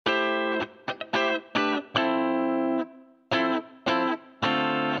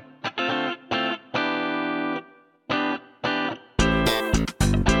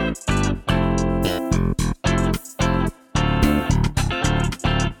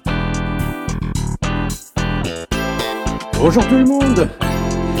Bonjour tout le monde,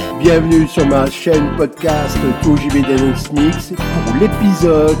 bienvenue sur ma chaîne podcast retrouvez Dance Mix pour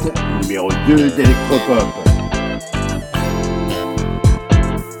l'épisode numéro 2 d'Electro Pop.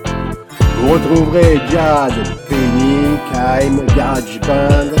 Vous retrouverez Jad, Penny, Kaim,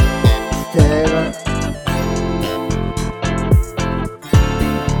 GarageBand, Steve.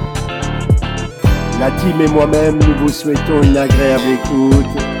 La team et moi-même, nous vous souhaitons une agréable écoute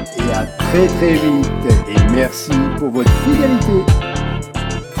et à très très vite. Et merci pour votre fidélité.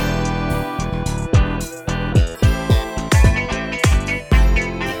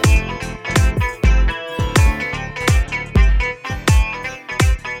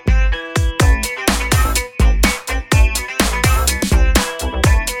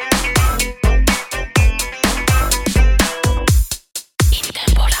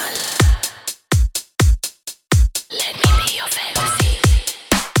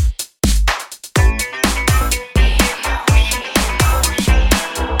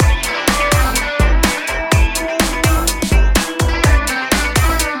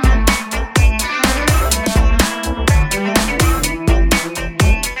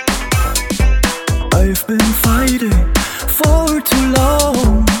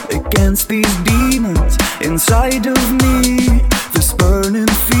 Inside of me, this burning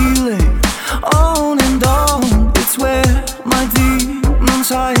feeling, on and on, it's where my demons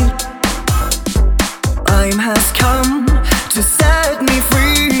hide. Time has come to set me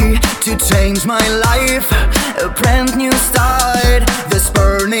free, to change my life, a brand new start. This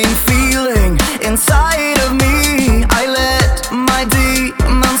burning feeling inside of me, I let my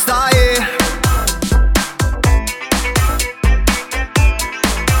demons die.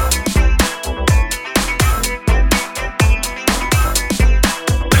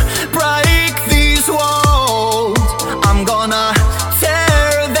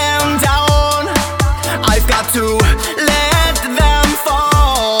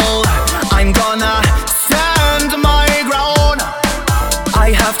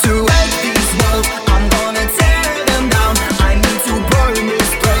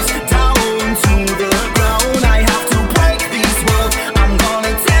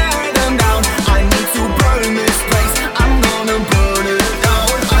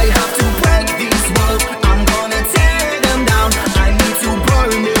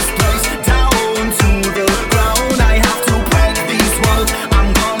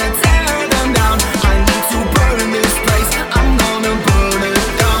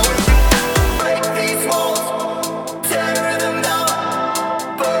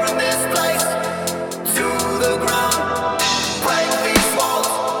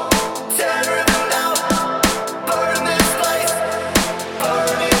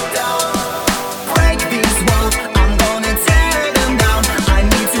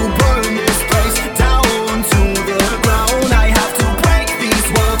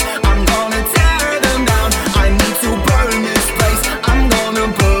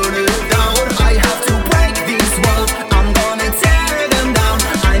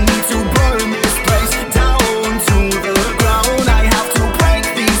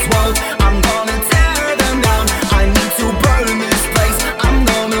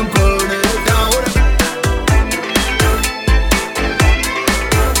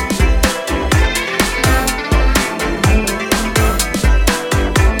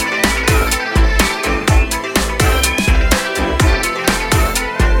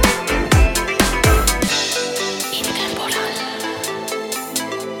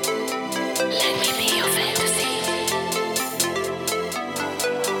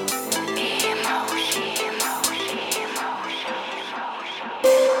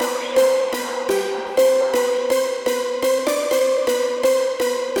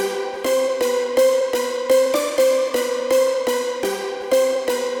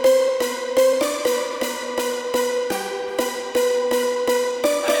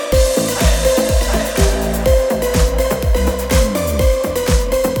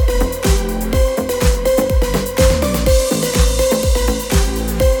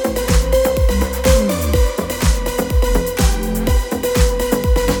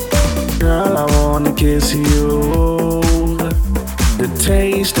 Kiss you. The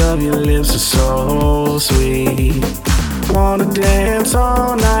taste of your lips is so sweet. Wanna dance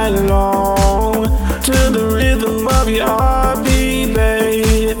all night long to the rhythm of your heartbeat,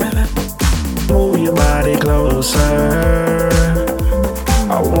 babe. Move your body closer.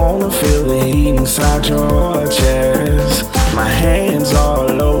 I wanna feel the heat inside your chest. My hands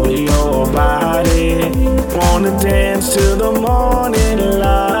all over your body. Wanna dance till the morning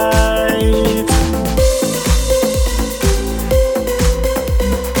light.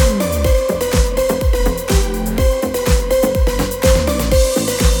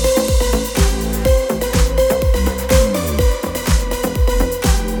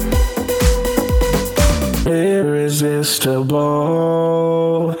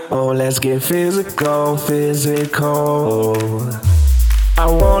 let's get physical, physical. I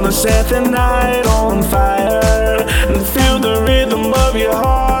wanna set the night on fire and feel the rhythm of your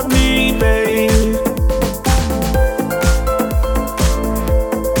heartbeat, babe.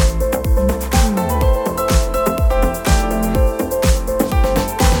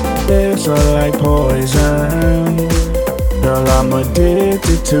 It's all like poison. Girl, I'm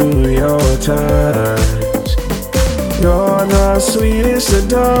addicted to your touch. You're the sweetest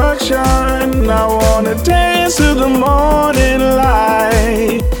seduction. I wanna dance to the morning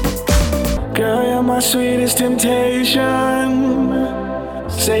light. Girl, you're my sweetest temptation.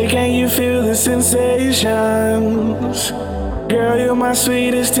 Say, can you feel the sensations? Girl, you're my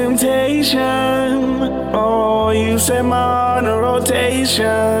sweetest temptation. Oh, you set my heart in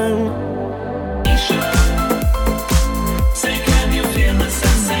rotation. Say, can you feel the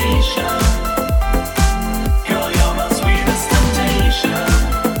sensation? Girl, you're my sweetest temptation.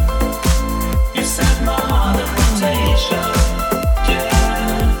 You set my heart in rotation.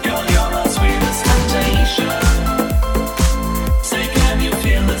 Yeah, girl, you're my sweetest temptation. Say, can you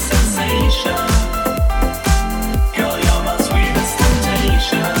feel the sensation? Girl, you're my sweetest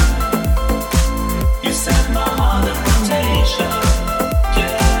temptation. You set my heart in rotation.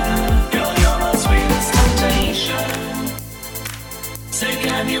 Yeah, girl, you're my sweetest temptation.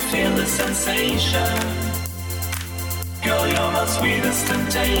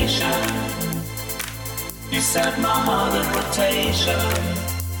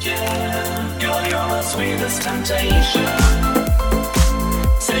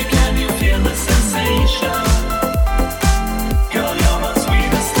 Say, can you feel the sensation? Girl, you're my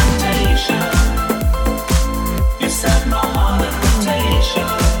sweetest temptation. You set my heart in rotation.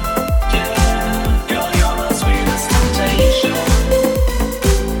 Yeah, girl, you're my sweetest temptation. Say, can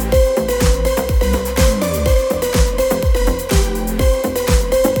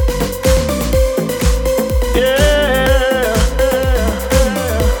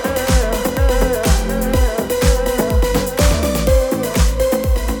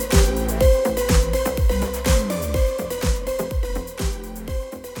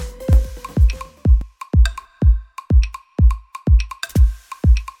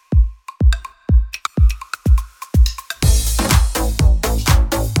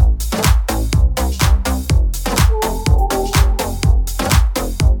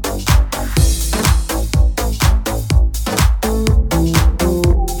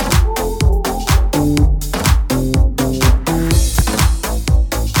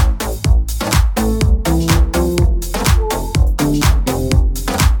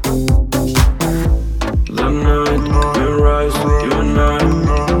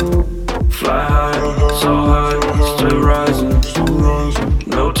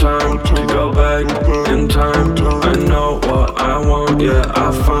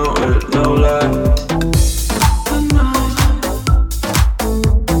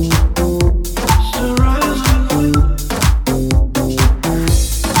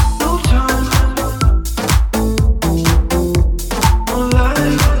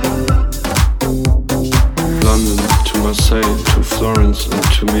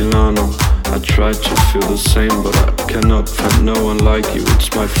the sensation? Girl, you're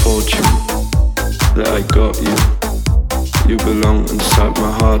my sweetest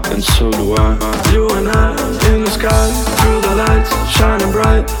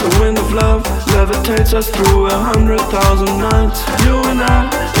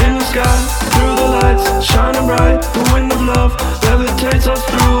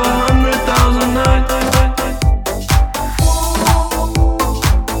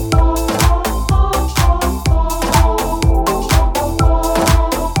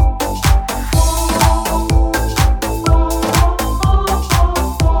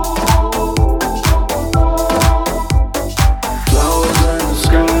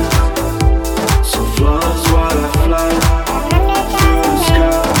You set my heart in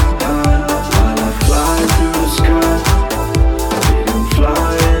rotation. Yeah, girl, you're my sweetest temptation. Fly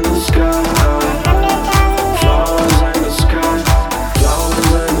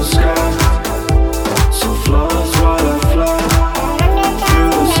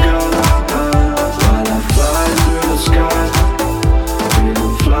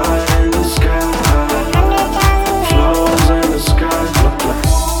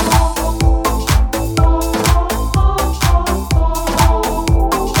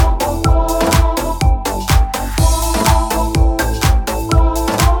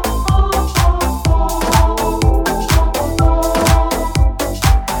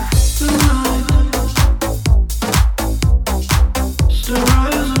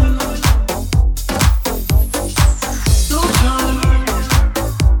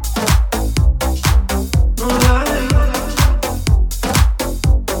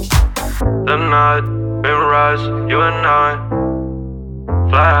rise, you and I.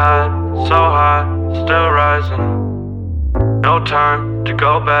 Fly high, so high, still rising. No time to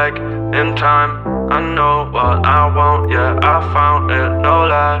go back in time. I know what I want, yeah, I found it, no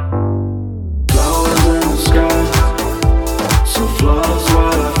lie. Flowers in the sky, so flowers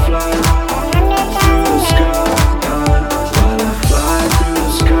while I fly through the sky. While I fly through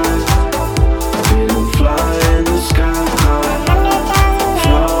the sky, feeling fly in the sky.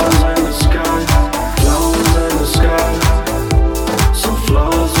 Flowers in the sky, flowers in the sky, so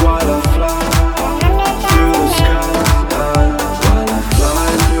flowers while I fly through the sky. While I fly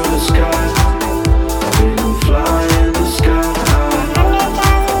through the sky, feeling fly in the sky.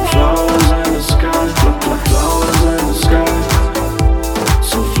 Flowers in the sky, flowers in the sky,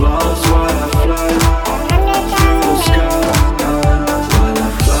 so flowers while I fly through the sky. While I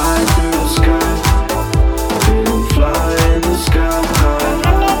fly through the sky, feeling fly in the sky.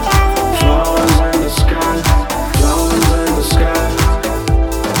 Flowers in the sky, flowers in the sky,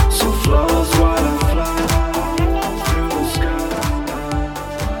 so flowers while I fly through the sky.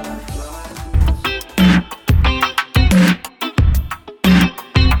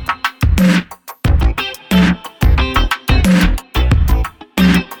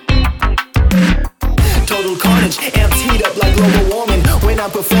 Total carnage, amps heat up like global warming. When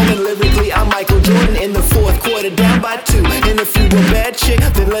I'm performing lyrically, I'm Michael Jordan. In the fourth quarter, down by 2. And if you a bad chick,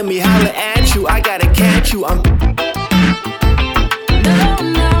 then let me holler at you. I gotta catch you. I'm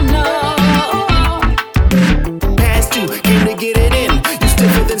past you, came to get it in. You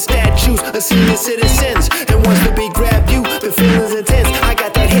stiffer than statues, a senior citizens. And once the beat grab you, the feeling's intense. I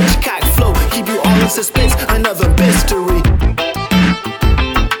got that Hitchcock flow, keep you all in suspense. Another mystery.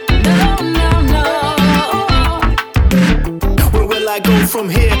 Where will I go from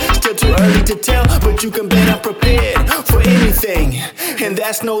here? Still too early to tell, but you can bet I'm prepared for anything. And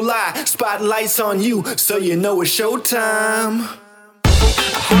that's no lie, spotlight's on you, so you know it's showtime.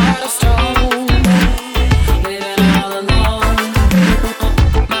 Heart of stone, living all alone.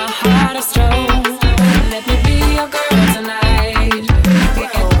 My heart of stone, let me be your girl tonight.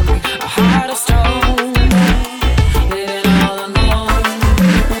 A heart of stone, living all alone.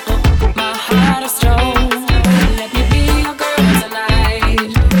 My heart of stone, let me be your girl tonight.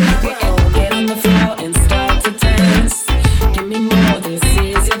 Get on the floor and start to dance. Give me more, this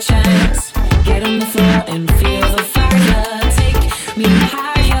is your chance. Get on the floor and feel the fire. Take me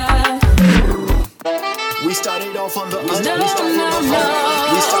higher. We started off on the we started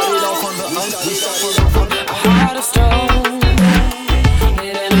off on the a heart of stone,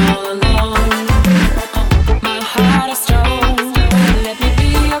 living all alone. My heart of stone, let me be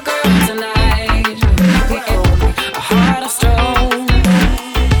your girl tonight. A heart of stone,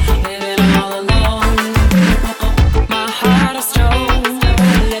 living all alone. My heart of stone,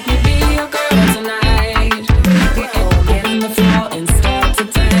 let me be your girl tonight. Get on the floor and start to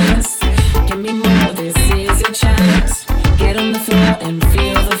dance. Give me more, this is your chance. Get on the floor and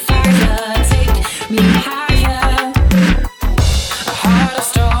feel the fire. Take me higher. A heart of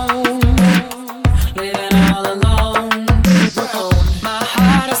stone, living all alone. My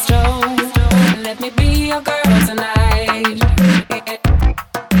heart of stone, let me be your girl tonight.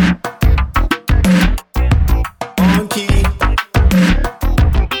 On key.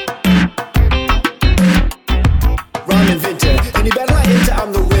 Rhyme inventor. Any battle I enter,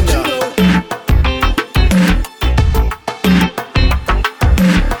 I'm the winner.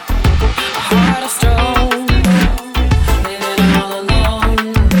 A heart of stone, living all alone.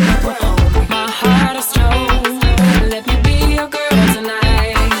 My heart of stone, let me be your girl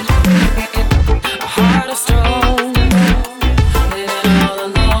tonight. A heart of stone, living all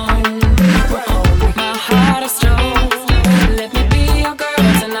alone. My heart of stone, let me be your girl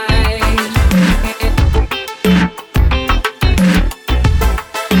tonight.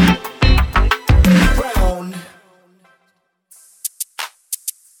 Brown.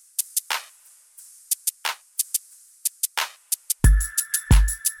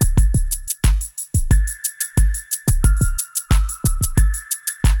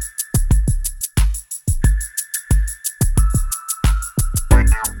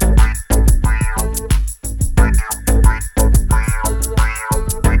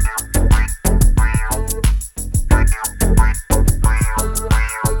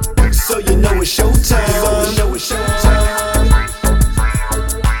 So you know it's showtime.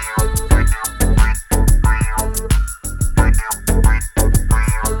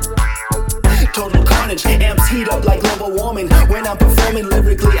 Total carnage, amps heat up like global warming. When I'm performing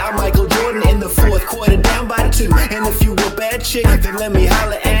lyrically, I'm Michael Jordan. In the fourth quarter, down by 2. And if you a bad chick, then let me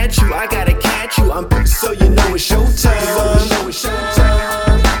holler at you. I gotta catch you. I'm so you know it's showtime.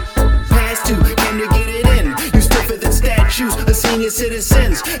 Past 2, came to get it in. senior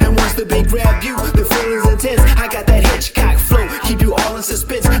citizens. And once the beat grab you, the feeling's intense. I got that Hitchcock flow, keep you all in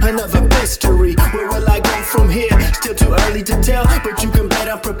suspense. Another mystery, where will I go from here? Still too early to tell, but you can bet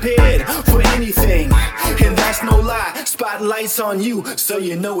I'm prepared for anything. And that's no lie, spotlight's on you, so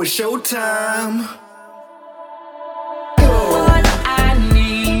you know it's showtime. What I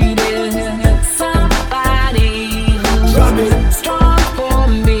need is somebody who's strong for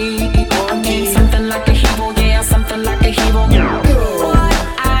me. I need something like a hero, yeah, something like a hero. What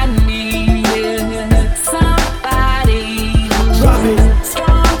I need is somebody who's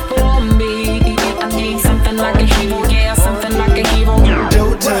strong for me. I need something like a hero, yeah, something like a hero.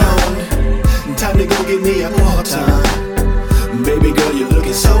 Showtime, time to go get me a more time. Baby girl, you're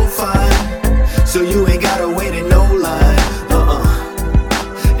looking so fine, so you ain't gotta wait in no line.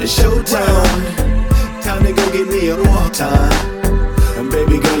 It's showtime, time to go get me a more time. And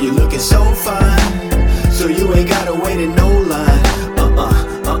baby girl, you're looking so fine, so you ain't gotta wait in no line.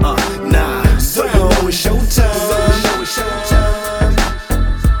 Nah, so you know it's showtime.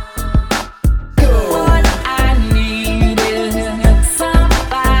 What I need is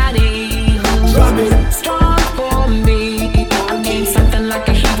somebody who's strong for me. I need something like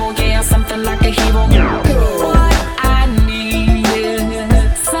a hero, yeah, something like a hero. What I need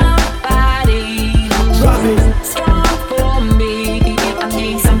is somebody who's strong for me. I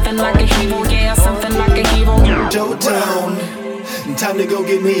need something like a hero, yeah, something like a hero. Showdown, time to go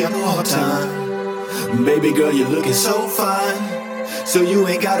get me a more time. Baby girl, you're looking so fine, so you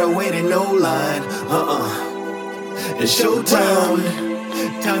ain't gotta wait in no line. It's showtime,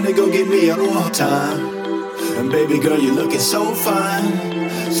 time to go get me a more time. And baby girl, you're looking so fine,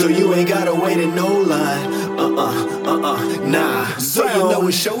 so you ain't gotta wait in no line. Nah, so you know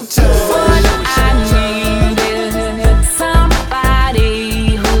it's showtime. What I need is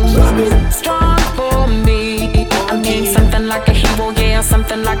somebody who's strong for me. I need something like a hero, yeah,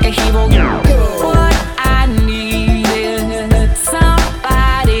 something like a hero. What I need is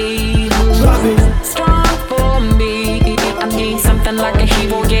somebody who's strong for me. I need something like a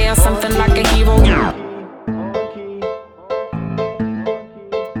hero, yeah, something like a hero.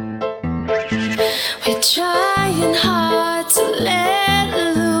 We're trying hard to let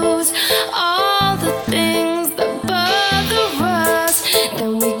loose all the things that bother us.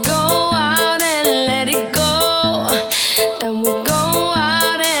 Then we go out and let it go. Then we go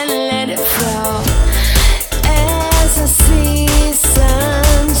out and let it flow.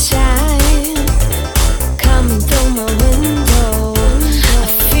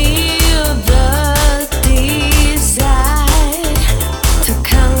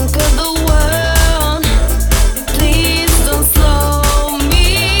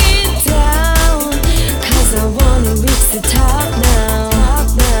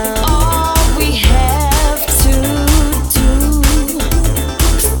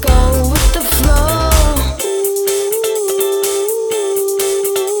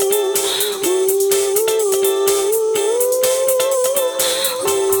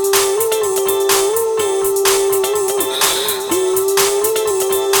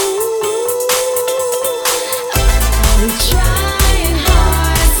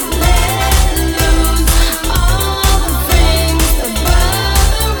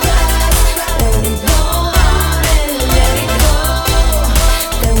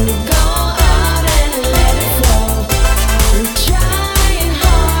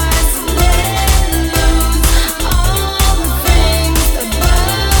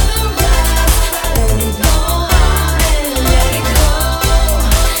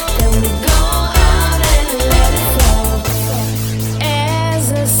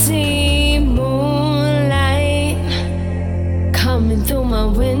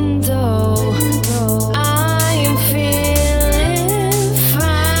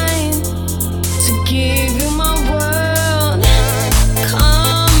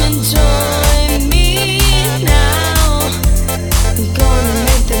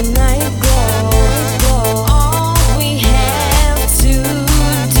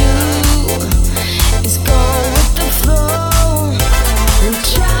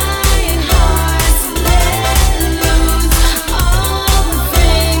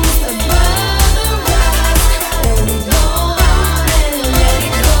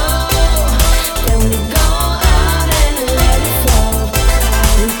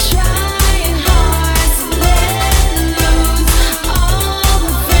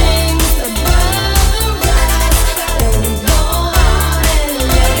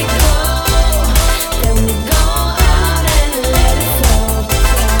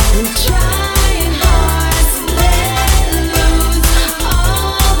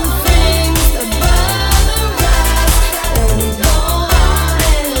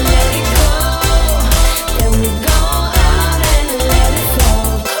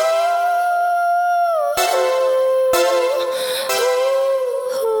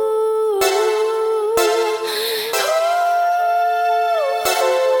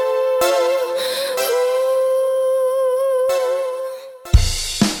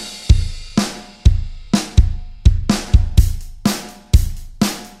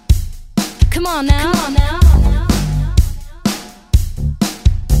 Come on now. Come on now.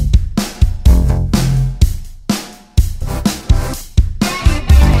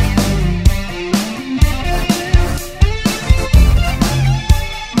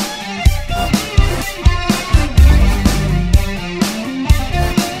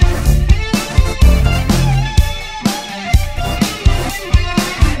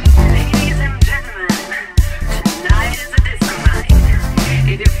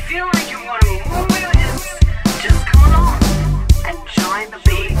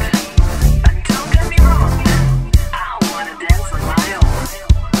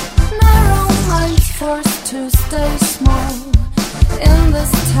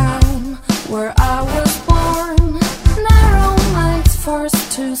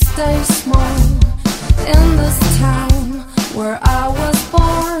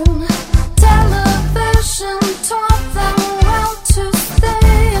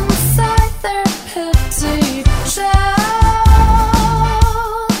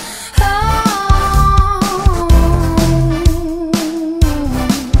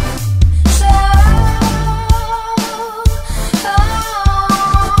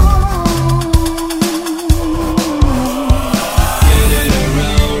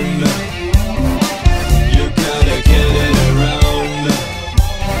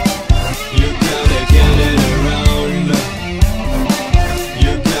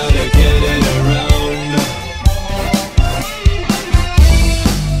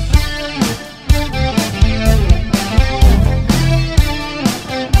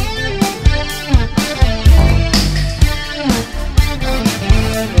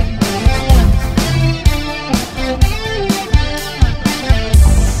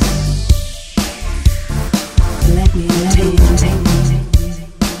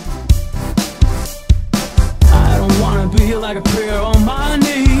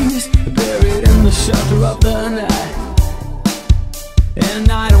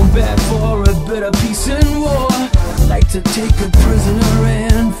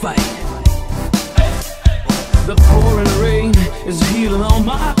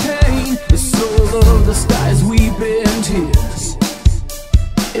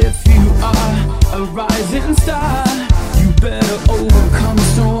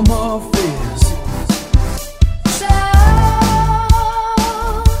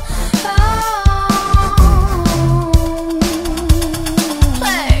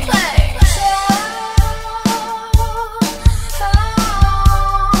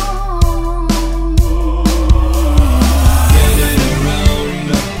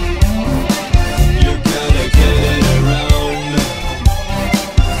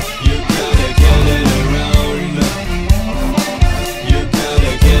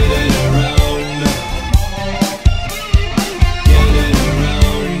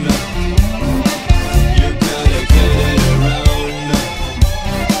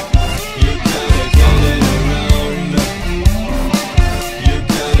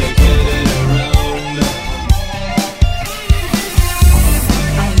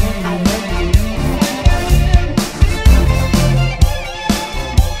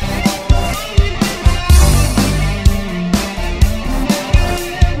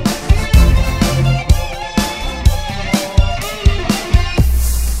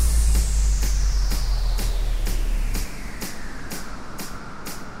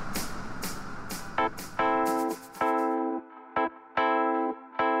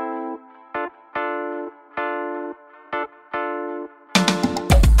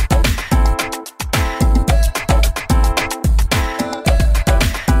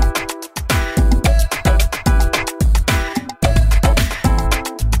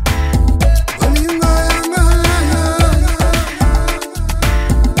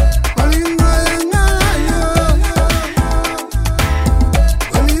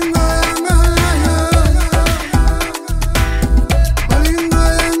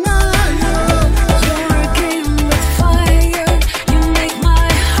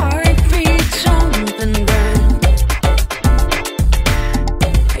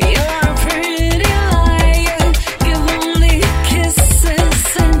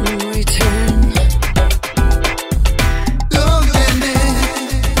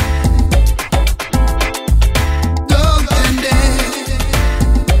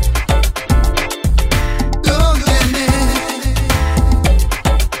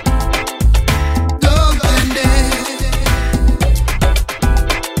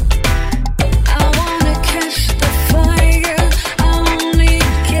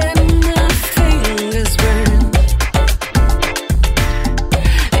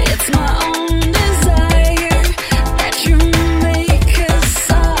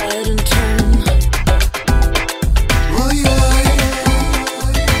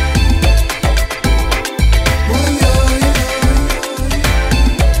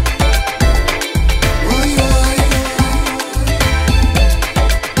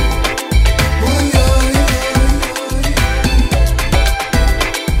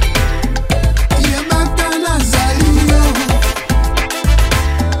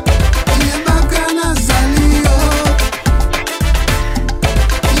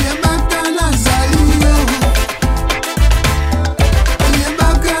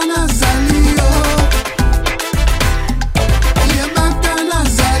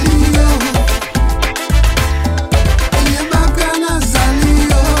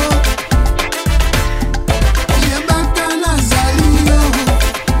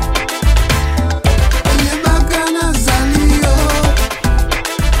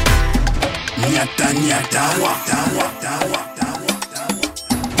 nyata nyata wa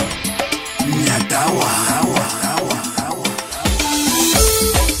nyata wa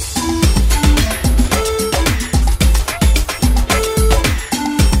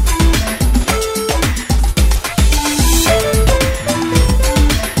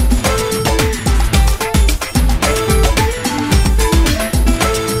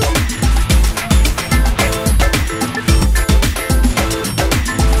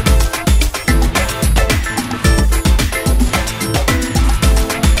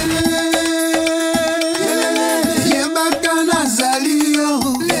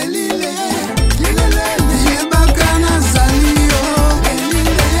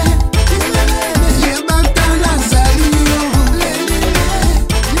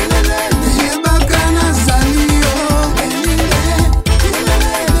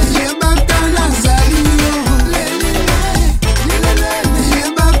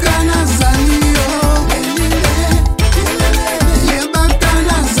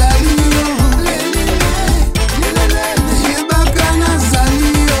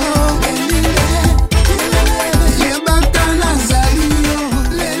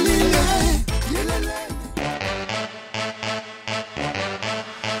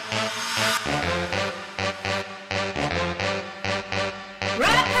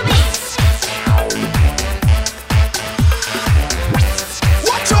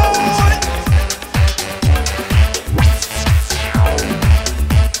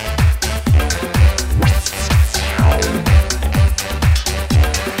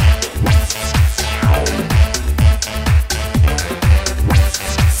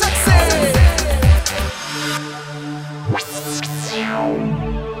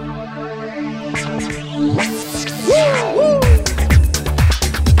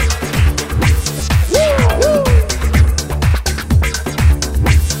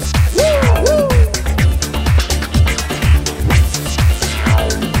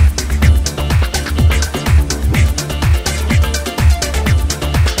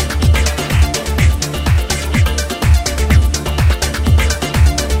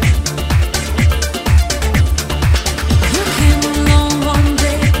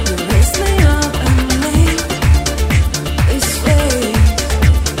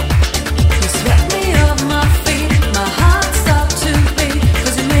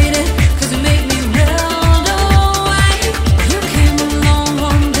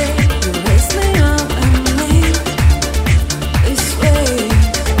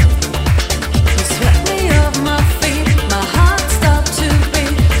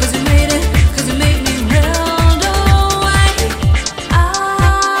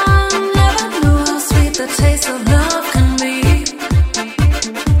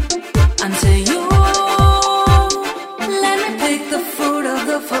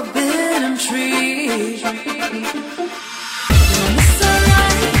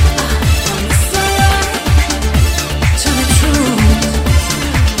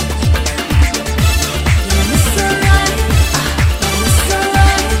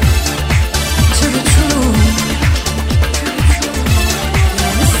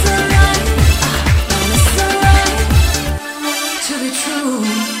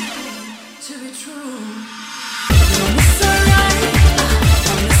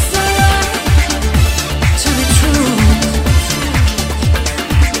To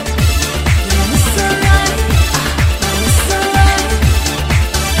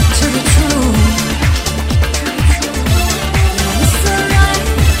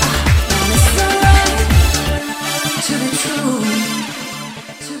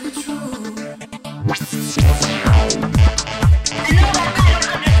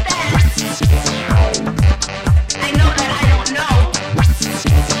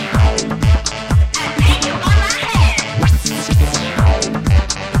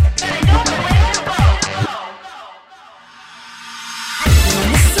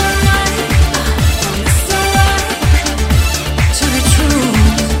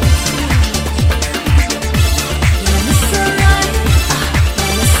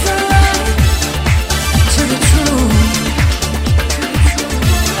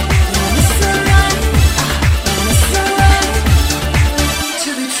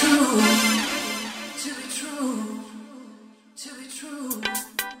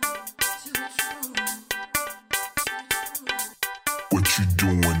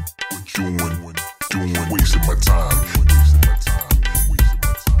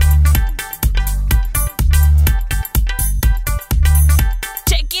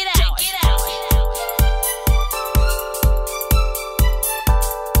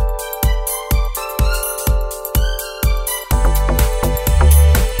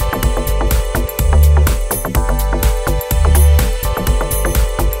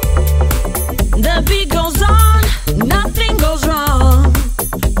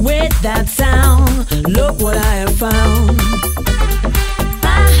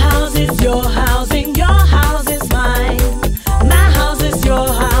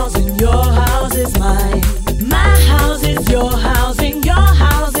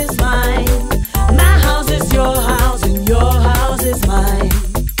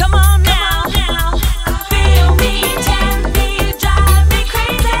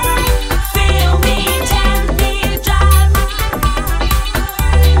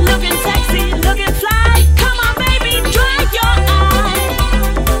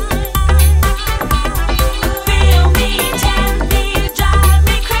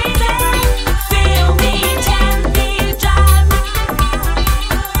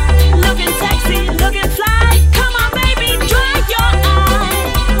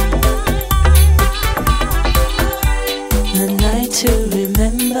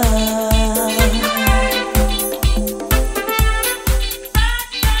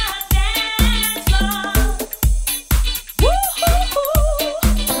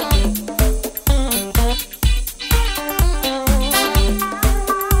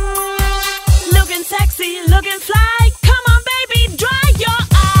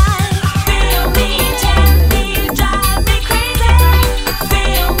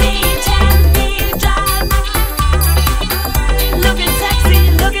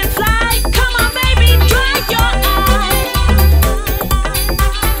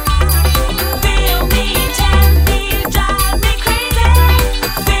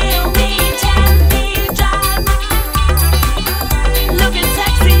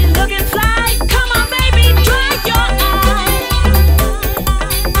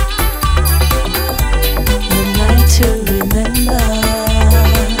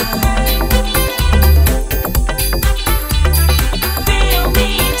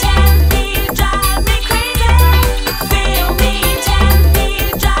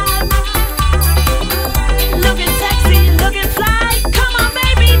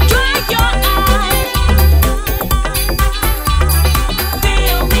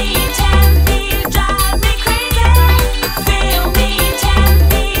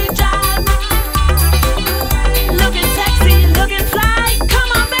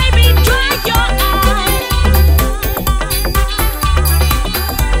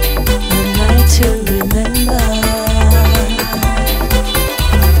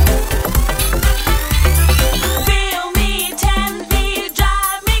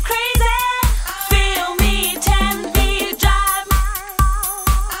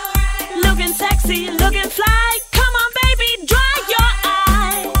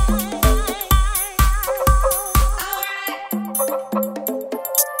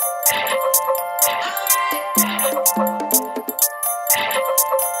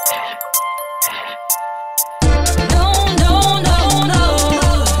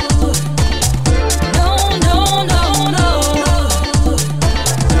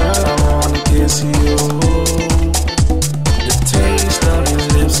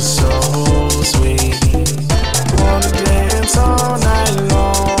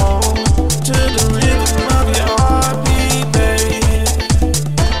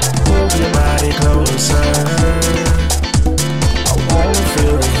Close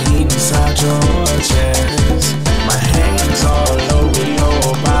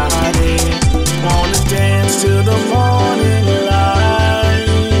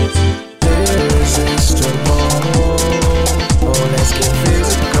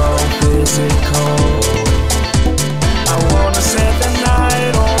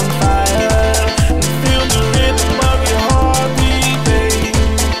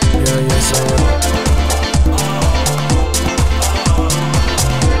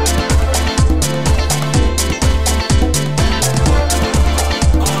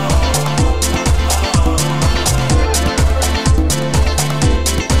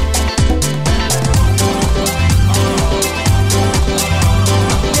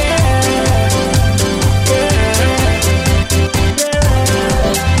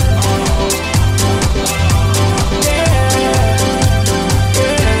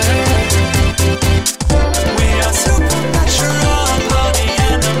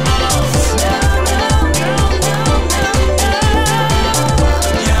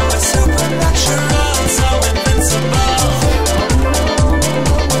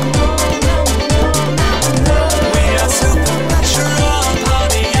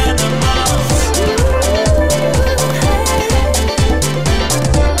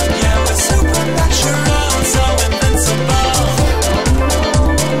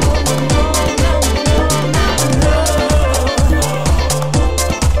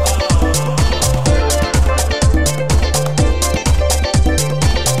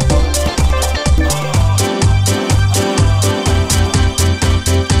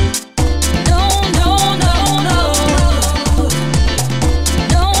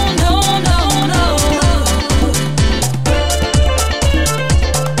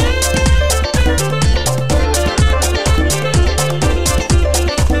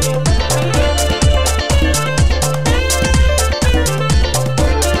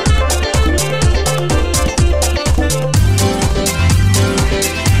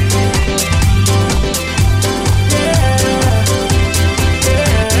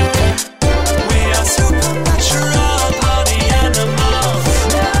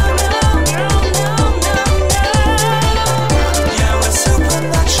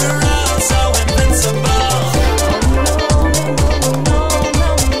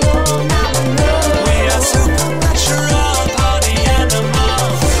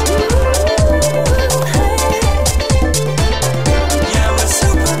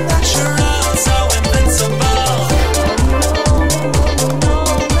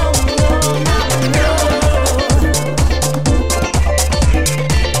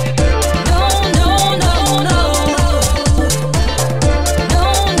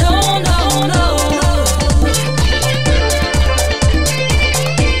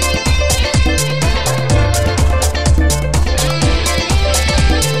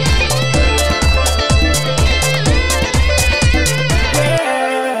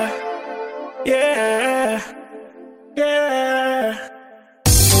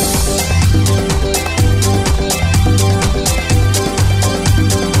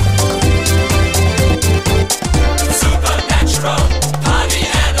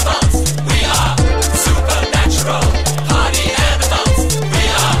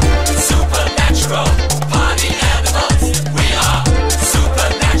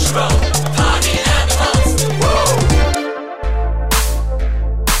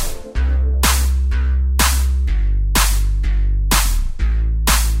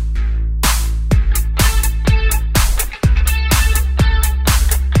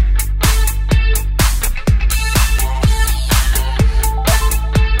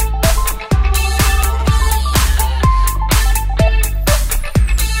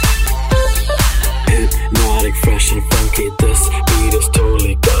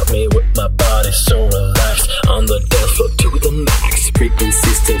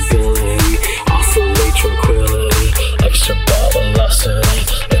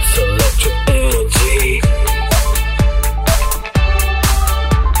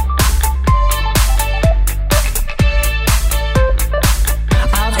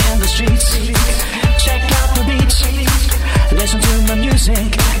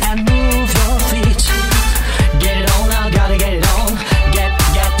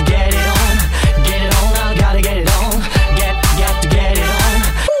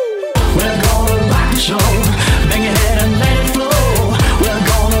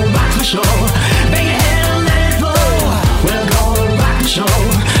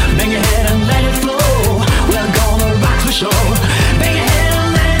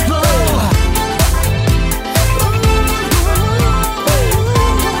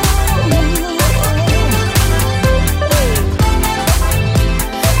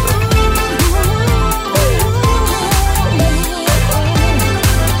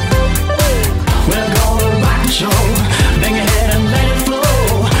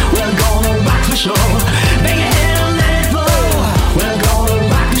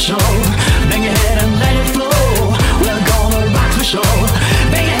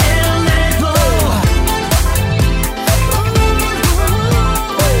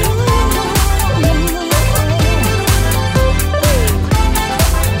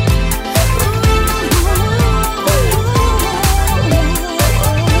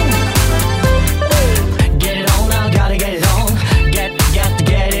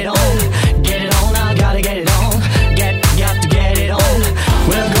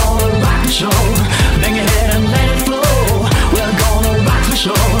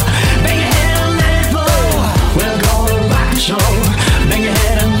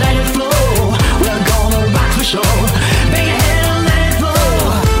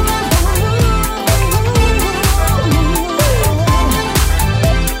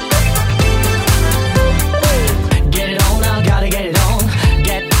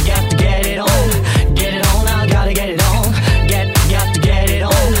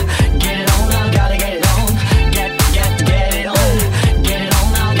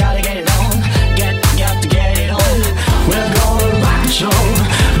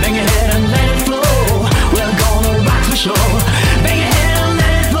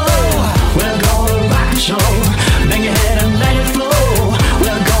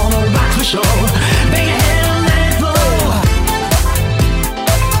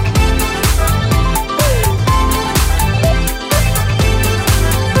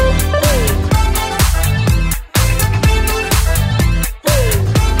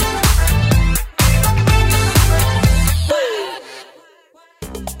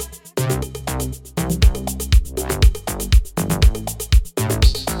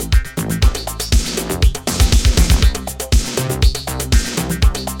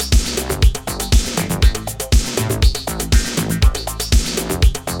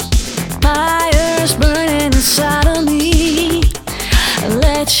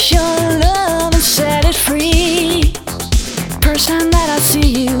First time that I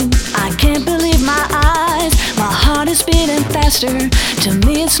see you, I can't believe my eyes. My heart is beating faster, to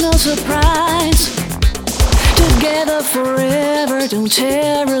me it's no surprise. Together forever, don't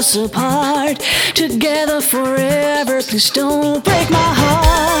tear us apart. Together forever, please don't break my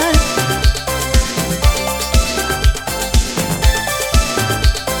heart.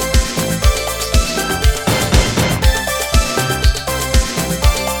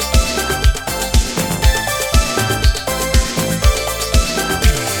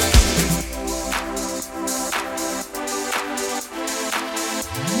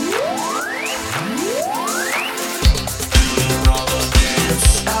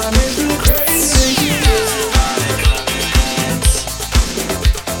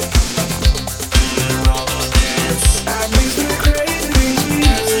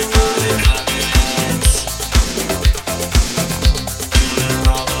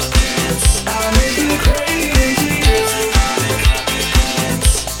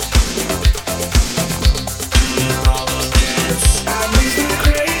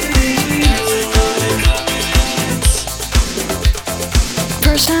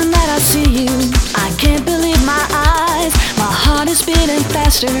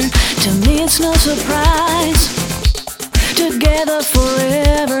 To me it's no surprise. Together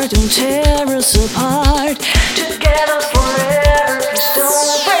forever, don't tear us apart. Together forever, please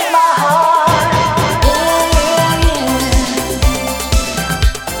don't break my heart.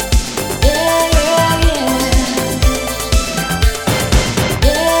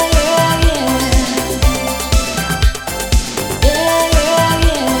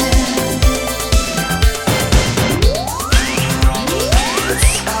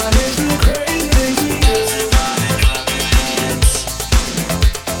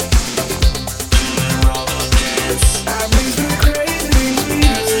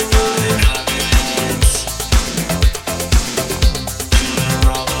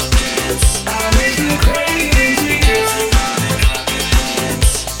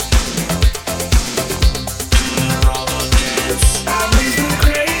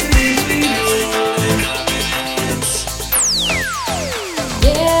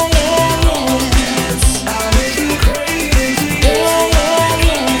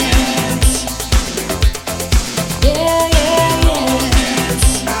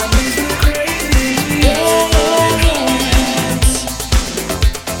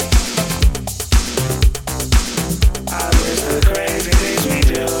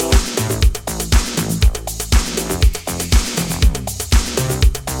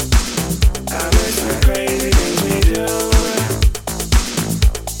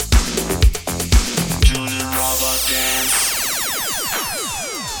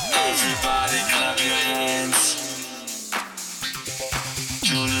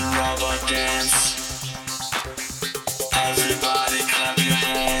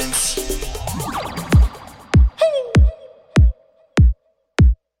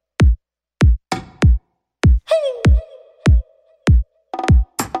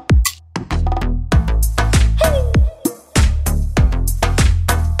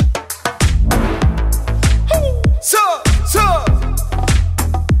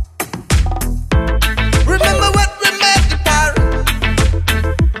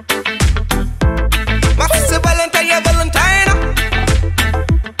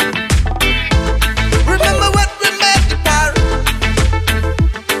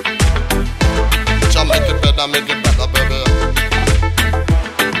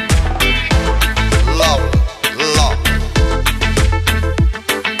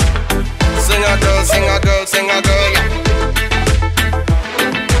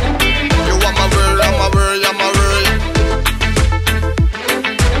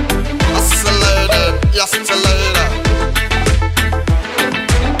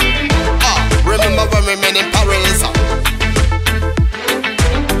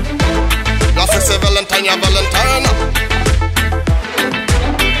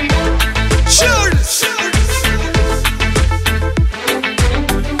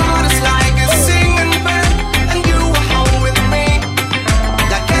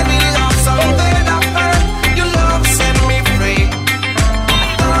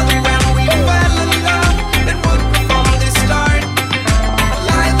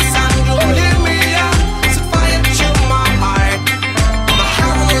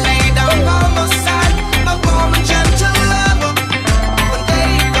 Gentle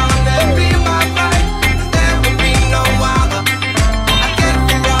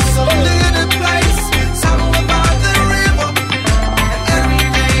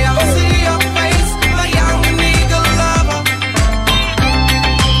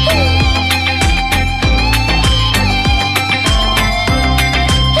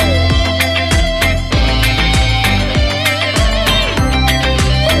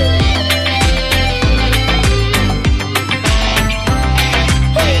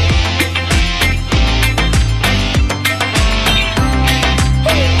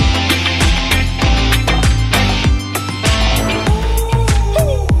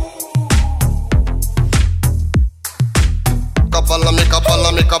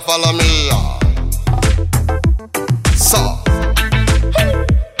follow me. So,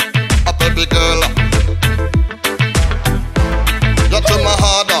 a baby girl, you're to my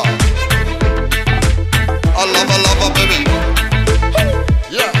heart. I love her, baby.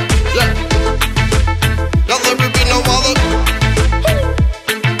 Yeah, yeah. Does there be no other?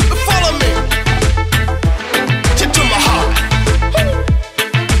 Follow me. She to my heart.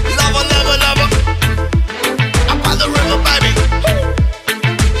 Love her. Up by the river, baby.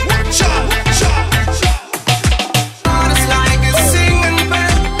 Watch out, watch out. Heart is like a singing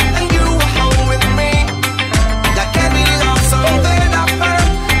bird, and you were home with me. Like any love song that I've heard,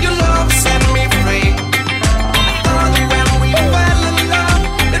 your love set me free. I thought that when we fell in love,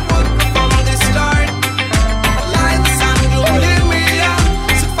 it would be from the start. But like the sun, you lit me up,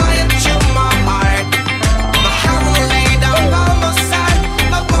 set fire to my heart. My heart will lay down by my side,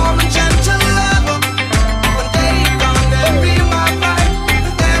 my warm and gentle lover. One day you're gonna be my bride,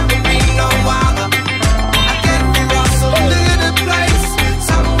 and there will be no other. I get for us a little place,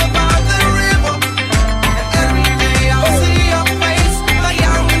 somewhere by the river. And every day I'll see your face, my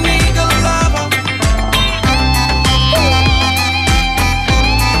young and eager lover.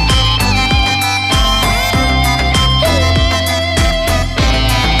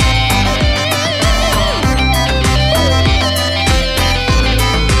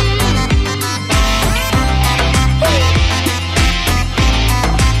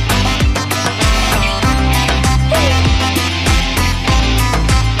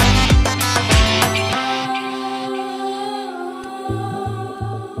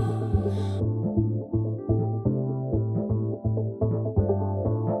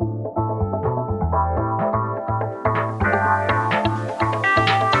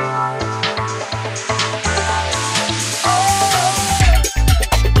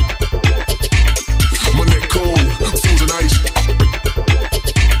 My neck cold, frozen ice.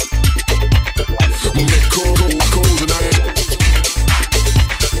 My neck cold, frozen ice.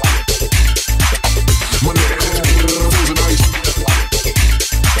 My neck cold, frozen ice.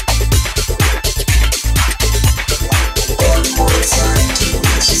 One more time,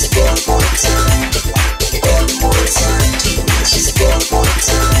 just one more time. One more time, just one more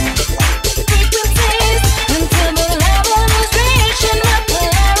time. Frequencies until the level is reaching the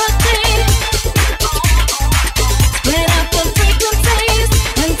polarity. Split up the frequencies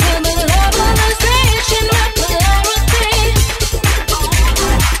until the level is reaching the polarity.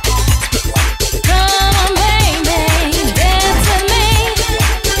 Come on, baby, dance with me.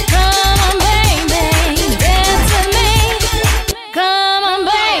 Come on, baby, dance with me. Come on,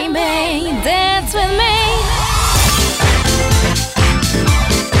 baby, dance with me.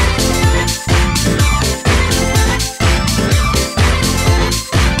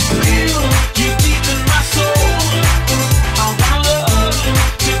 You deep in my soul. I want love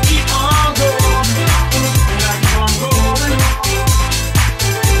to keep on going. Gotta keep on going.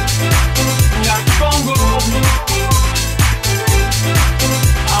 Gotta keep on going.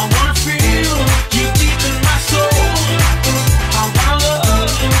 I wanna feel you deep in my soul. I want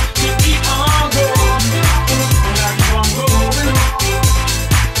love to keep on going. Gotta keep on going.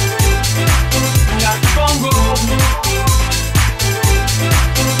 Gotta keep on going.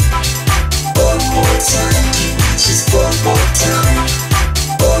 One more time, just one more time.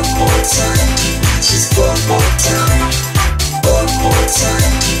 One more time, just one more time. One more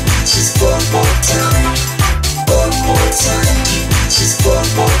time, just one more time. One more time, just one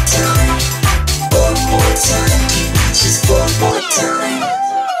more time. One more time, just one more time.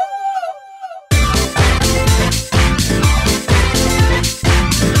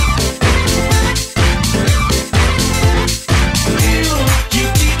 You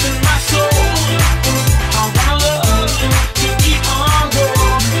deep in my soul. I want love to keep on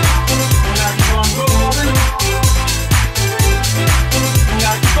going. Gotta keep on going.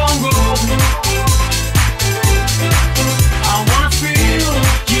 Gotta keep on going. I wanna feel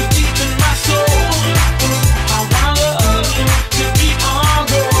you deep in my soul. I want love to keep on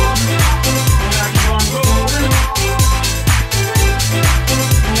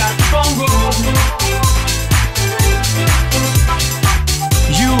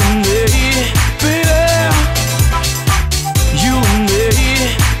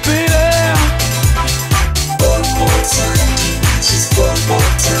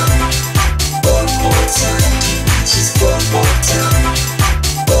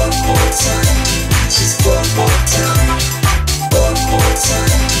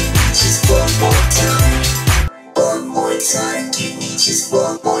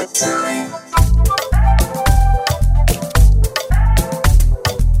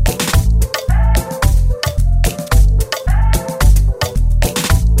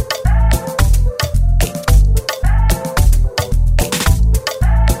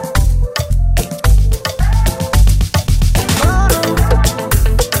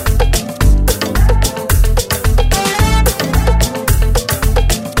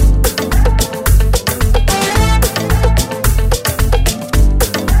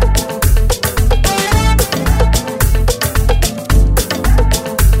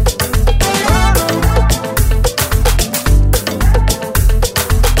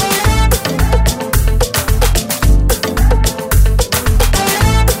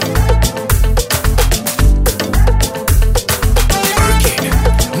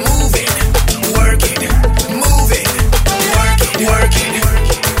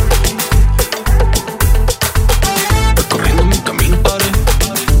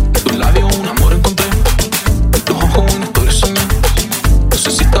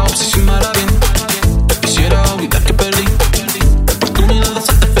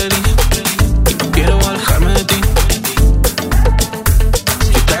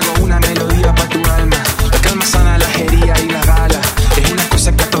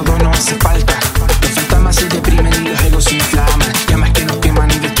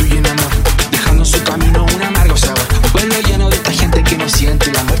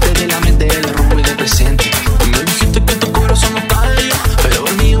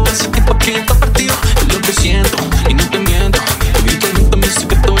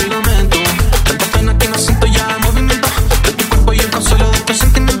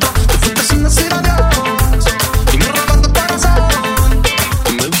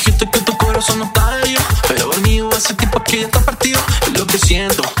corazón no está de ello, pero el mío hace tiempo que ya está partido. Es lo que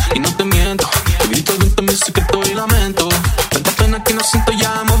siento y no te miento. Te grito dentro mi secreto y lamento. Tanta pena que no siento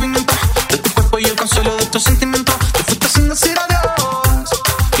ya movimiento de tu cuerpo y el consuelo de tus sentimientos. Te fuiste sin decir adiós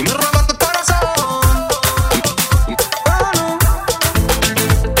y me robaste tu corazón.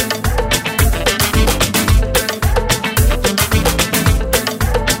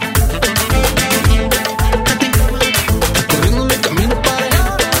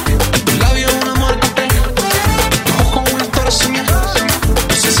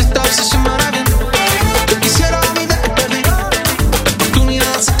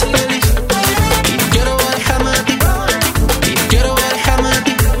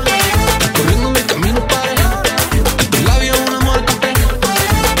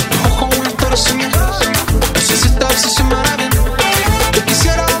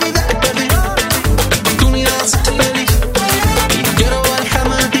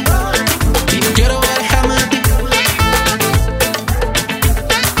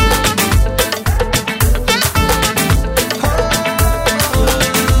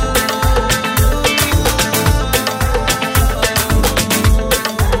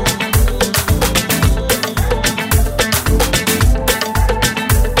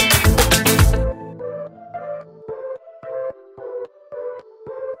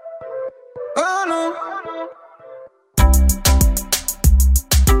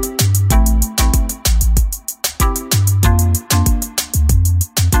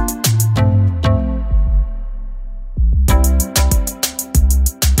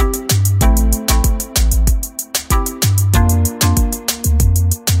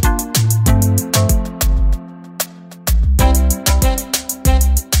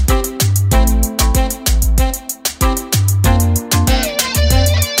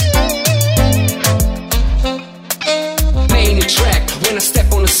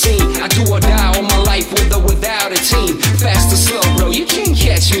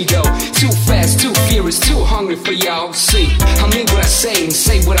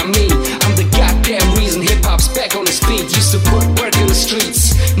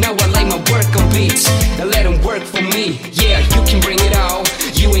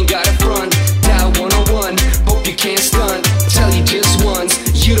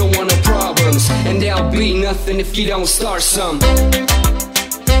 If you don't start some.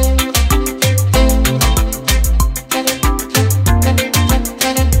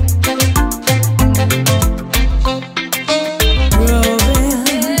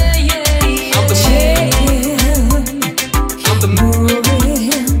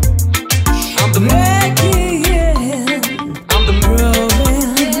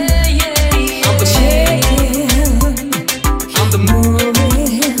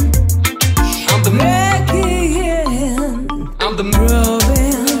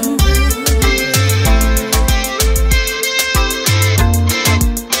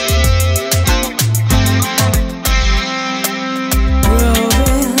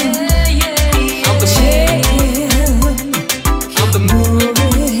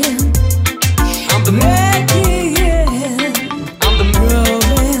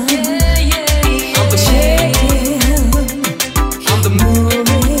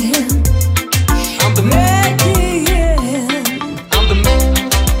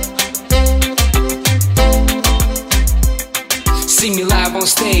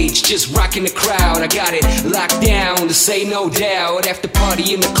 Just rocking the crowd, I got it locked down to say no doubt. After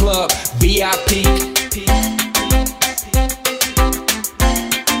party in the club, VIP.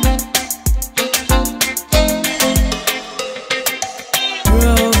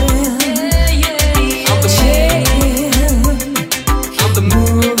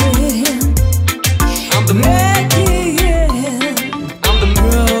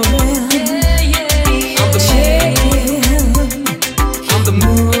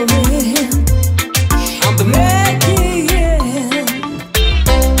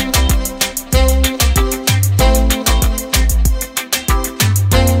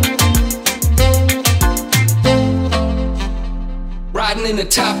 In the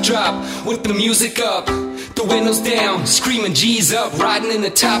top drop with the music up, the windows down, screaming G's up. Riding in the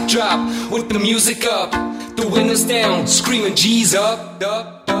top drop with the music up, the windows down, screaming G's up,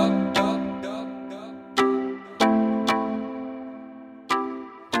 up.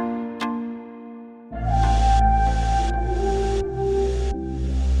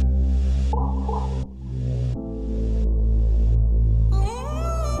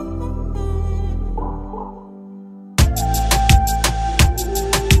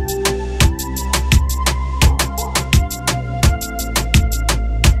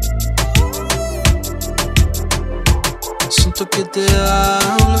 Que te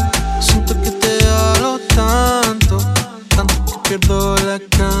amo.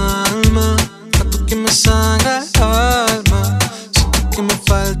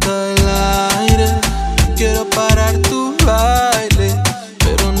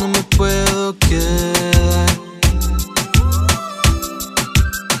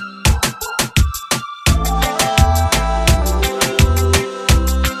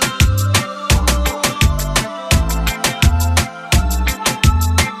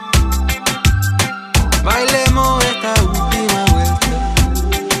 Bailemos esta última vuelta.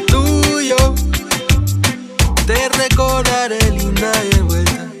 Tú y yo, te recordaré linda y de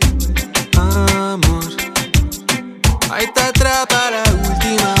vuelta. Amor, ahí te atrapa la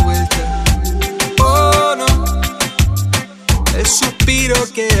última vuelta. Oh no, el suspiro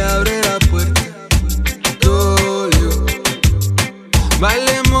que abre la puerta. Tú y yo,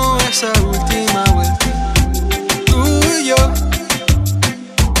 bailemos esa última vuelta. Tú y yo,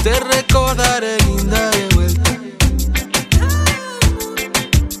 te recordaré linda de vuelta.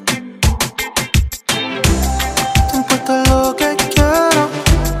 Te importa lo que quiero,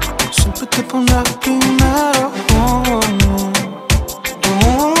 siempre te pondrás primero.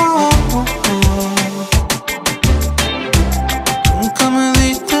 Nunca me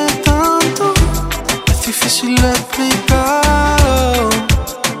diste tanto, es difícil explicarlo.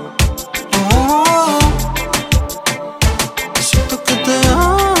 Siento que te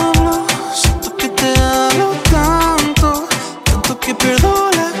hablo, siento que te hablo tanto, tanto que pierdo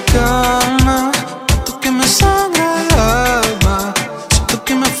la calma, tanto que me sangra el alma, siento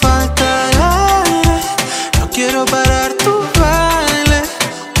que me falta el aire, no quiero parar tu baile,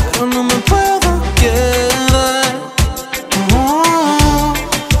 pero no me puedo quedar.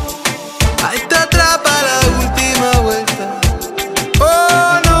 Ahí te atrapa la última vuelta.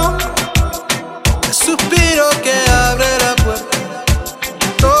 Oh no, el suspiro que abre la puerta.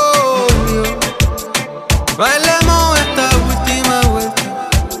 Todo, bailemos esta última vuelta.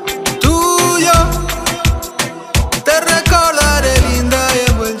 Tú y yo, te recordaré linda y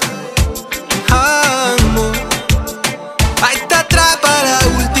de vuelta. Amor, ahí te atrapa la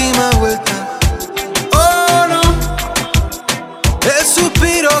última vuelta. Oh no, el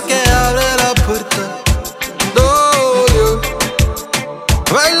suspiro que abre la puerta. Todo,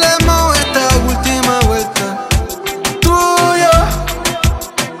 bailemos esta última vuelta. Tú y yo,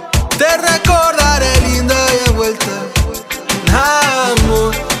 te recordaré linda y de vuelta.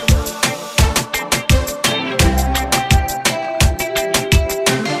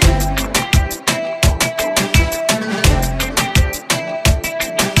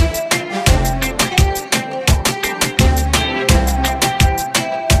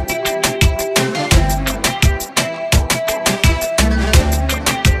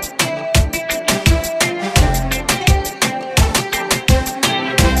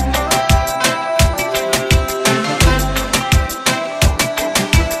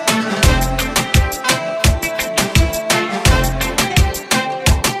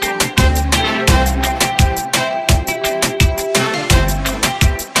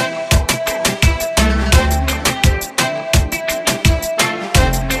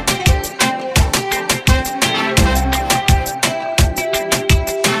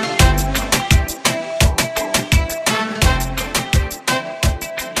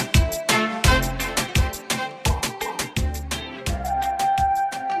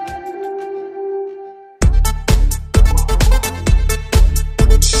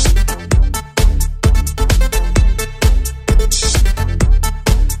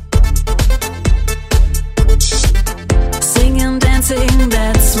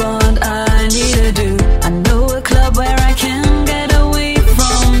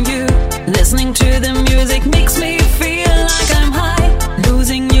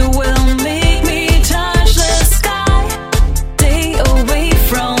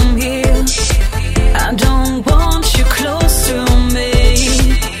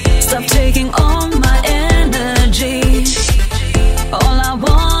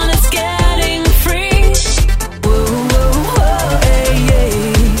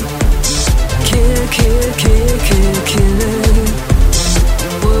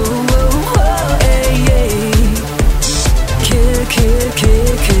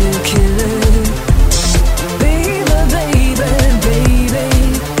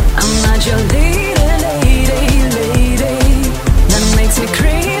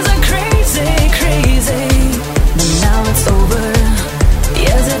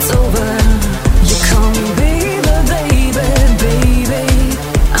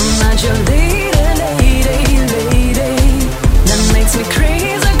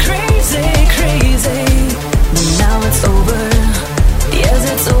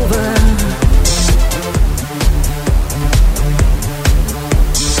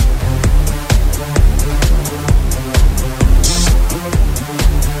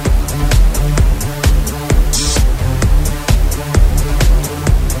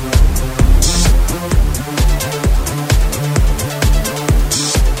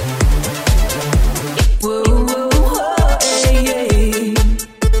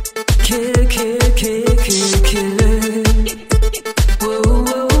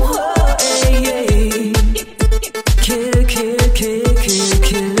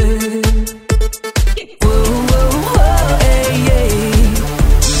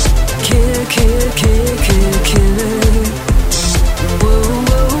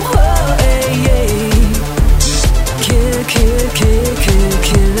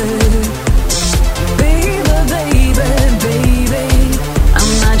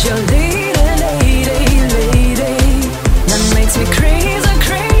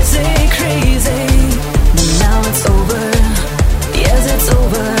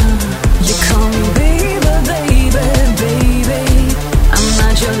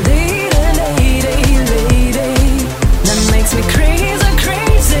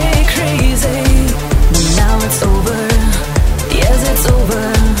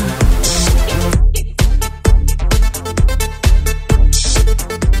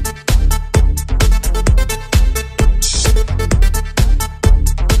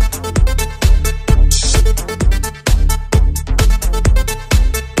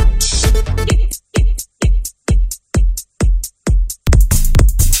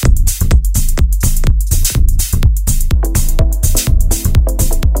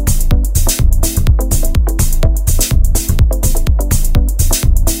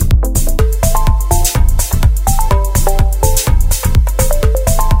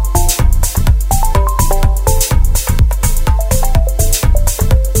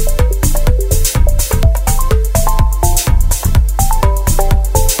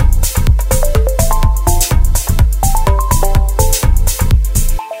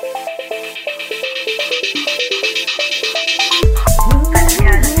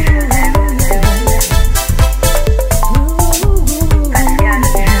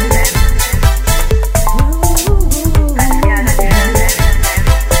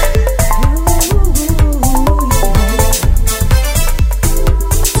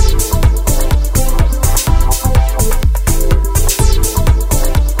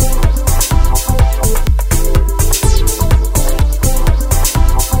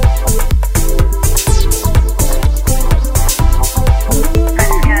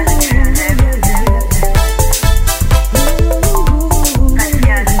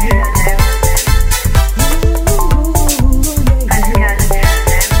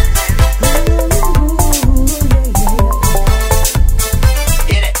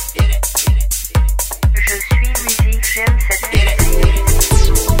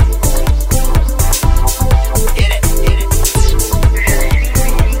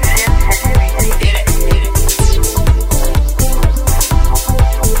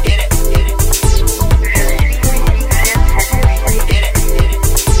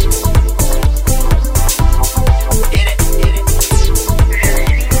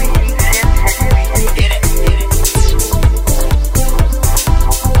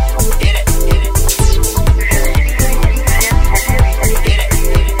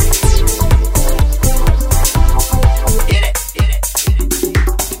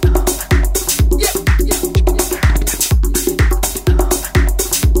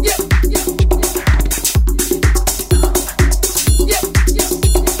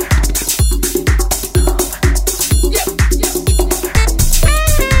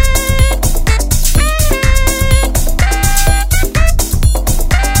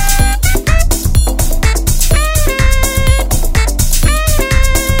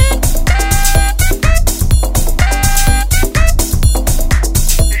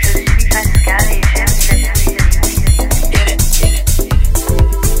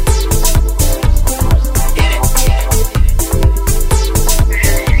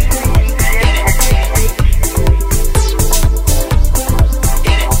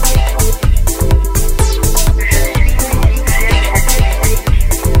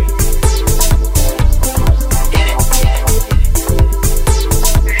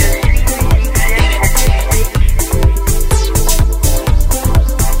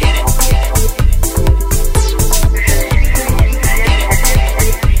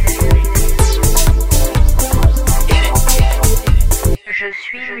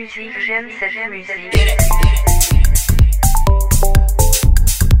 musique, j'aime cette musique.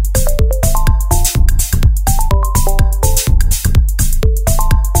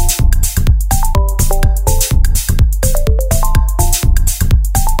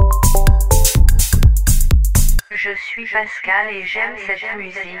 Je suis Pascal et j'aime cette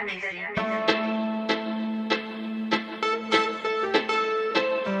musique.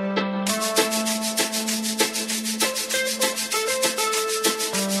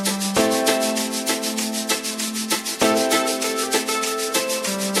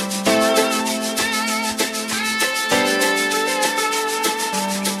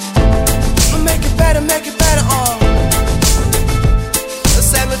 Make it better,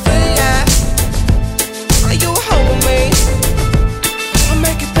 let's have it for ya. Are you home with me?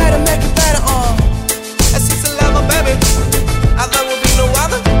 Make it better, I see some love, baby. I thought would be no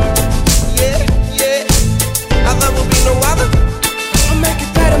other. Yeah, yeah. I thought would be no other. Make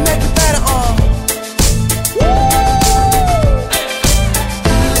it better,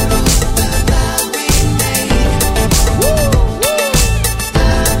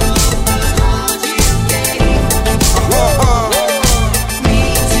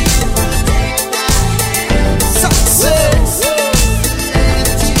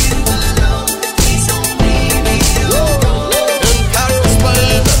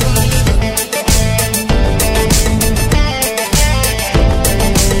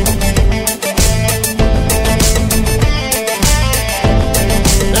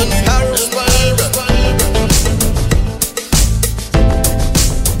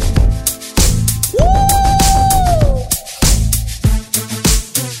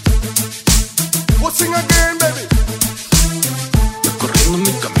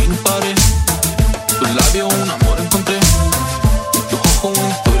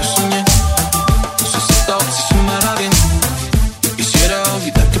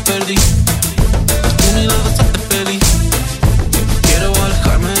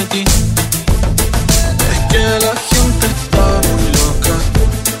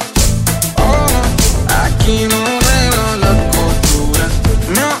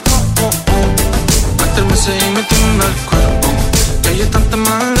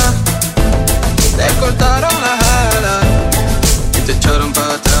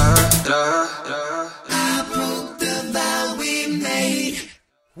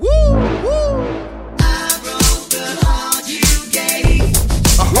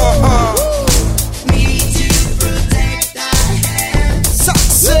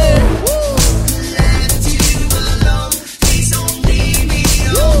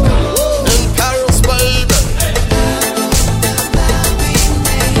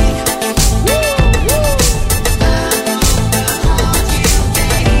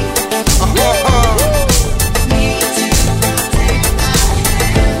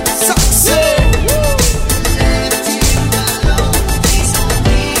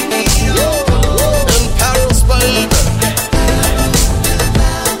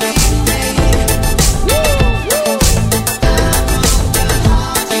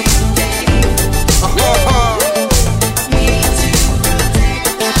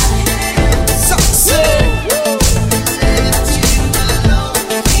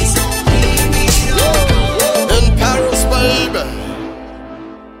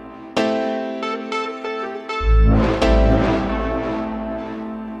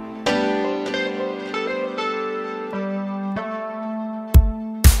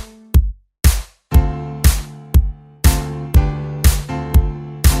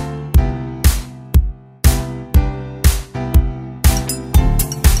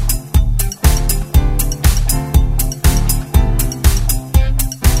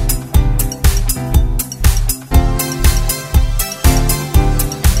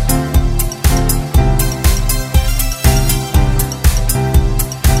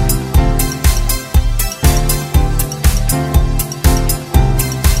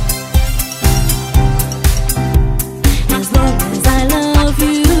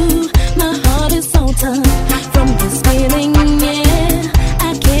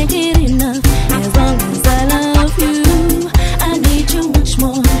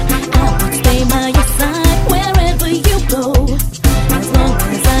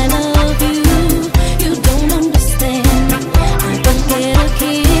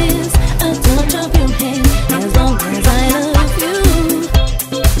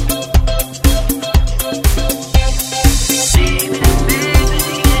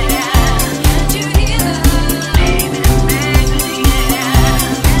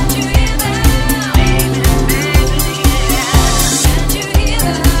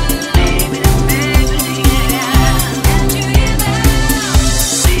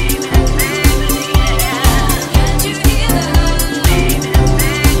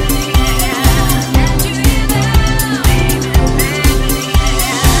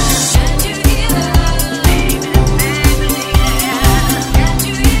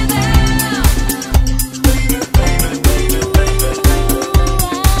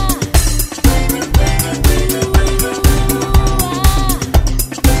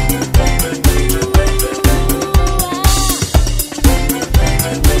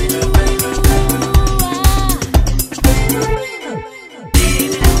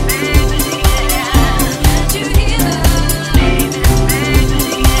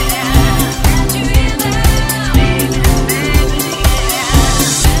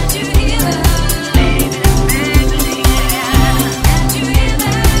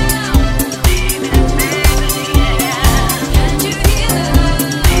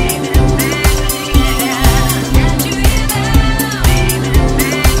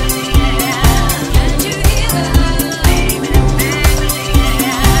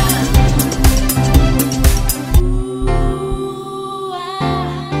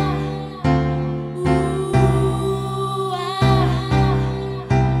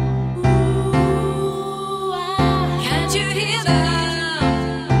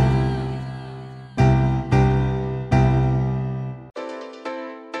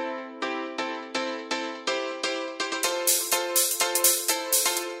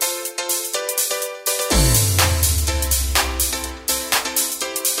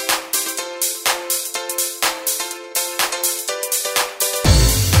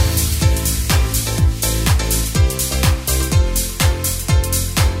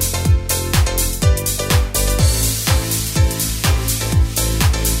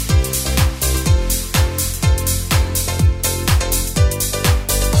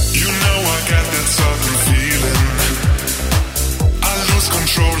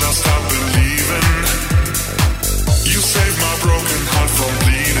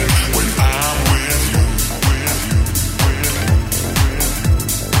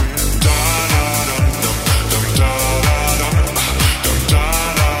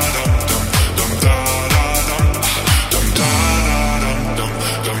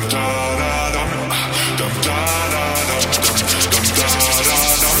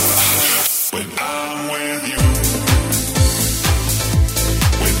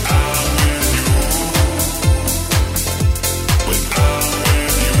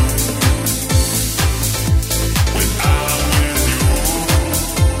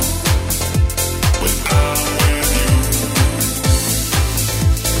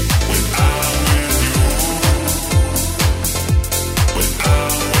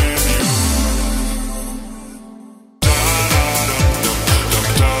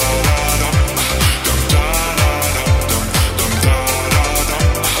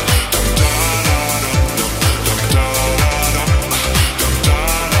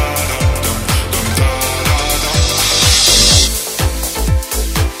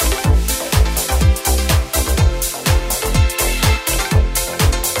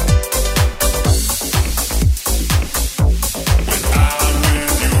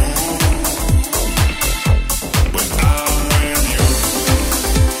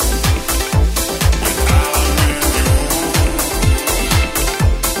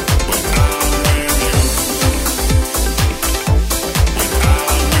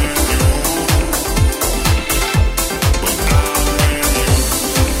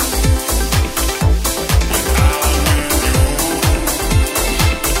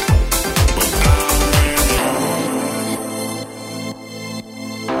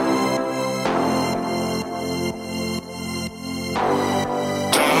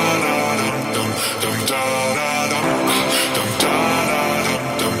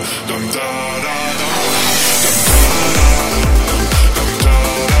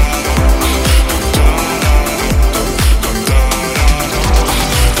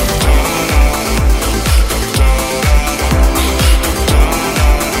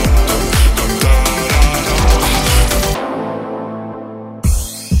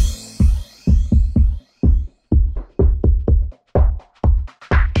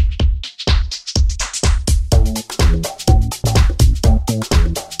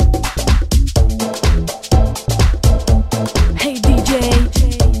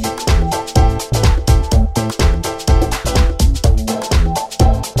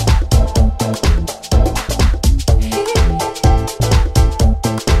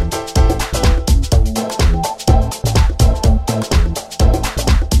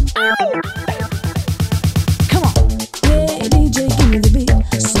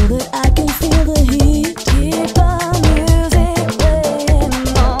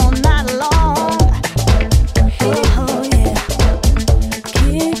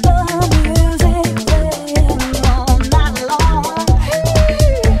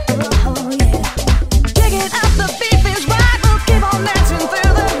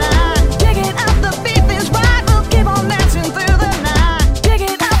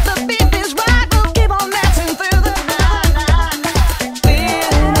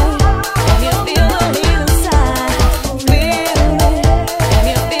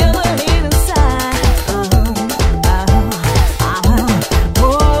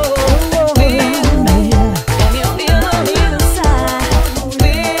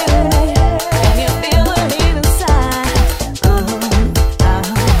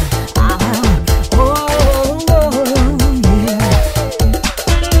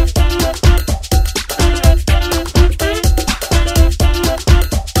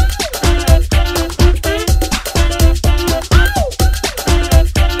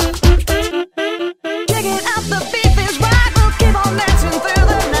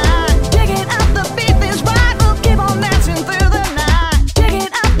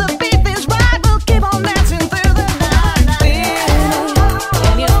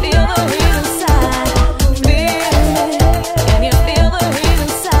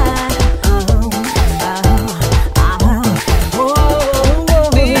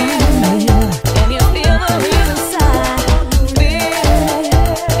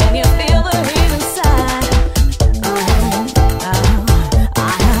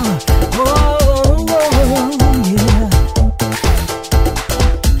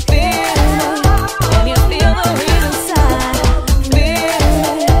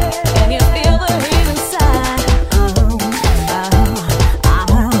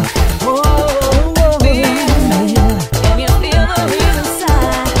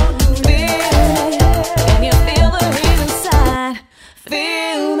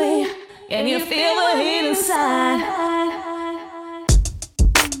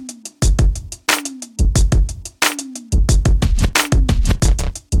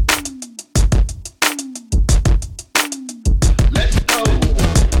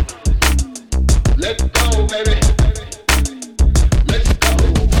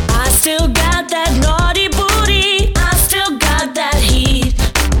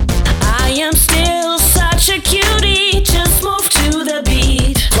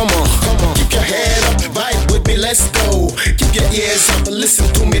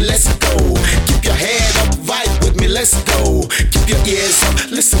 ears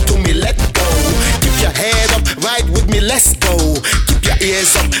up, listen to me, let go. Keep your head up, ride with me, let's go. Keep your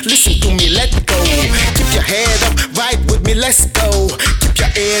ears up, listen to me, let go. Keep your head up, ride with me, let's go. Keep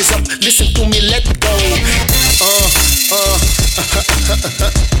your ears up, listen to me, let go.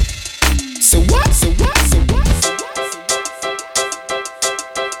 So what? So what? So what?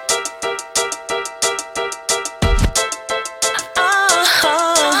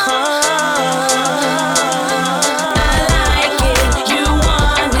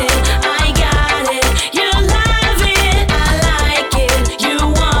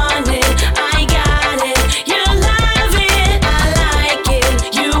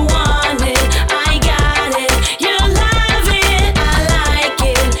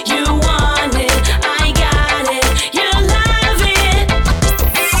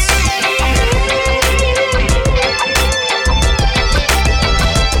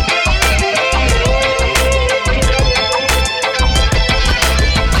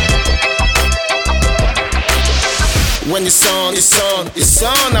 When it's on, it's on, it's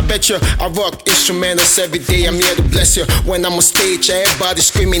on. I bet you I rock instrumentals every day. I'm here to bless you. When I'm on stage, everybody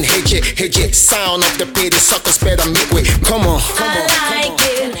screaming, hey J, sound of the pity suckers better make way. Come on, come on. I like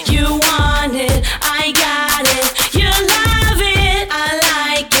it, you want it, I got it, you love it. I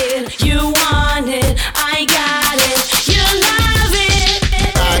like it, you want it, I got it, you love it.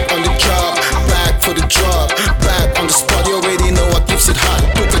 Back on the job, back for the drop, back on the spot. You already know what keeps it hot.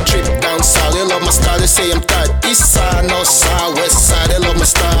 Took a trip down south, they love my style, they say I'm tight. East side, north side, west side, they love my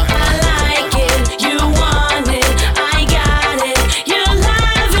style. I like it, you want it, I got it, you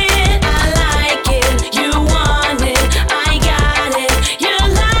love it. I like it, you want it, I got it, you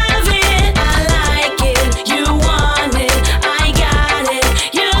love it. I like it, you want it, I got it,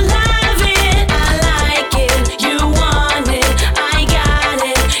 you love it. I like it, you want it, I got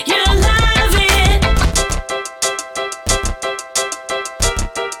it, you love it.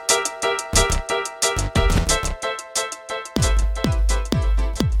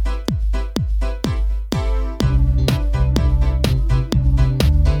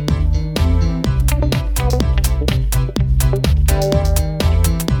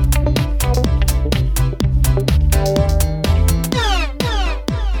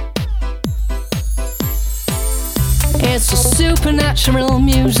 It's a supernatural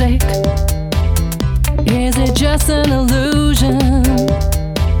music. Is it just an illusion?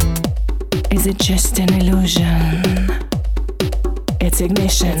 Is it just an illusion? It's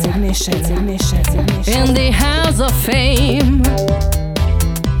ignition, it's ignition, it's ignition, it's ignition. In the house of fame.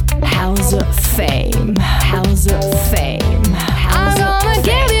 House of fame. House of fame. I'm gonna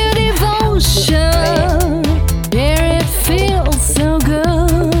give you devotion. Yeah, it feels so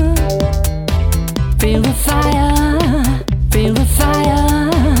good. Feel the fire. Feel the fire.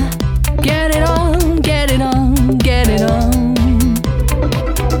 Get it on, get it on, get it on.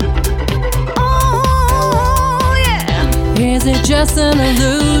 Oh, yeah. Is it just an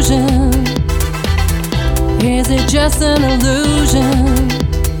illusion? Is it just an illusion?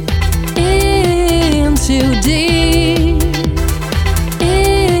 In too deep.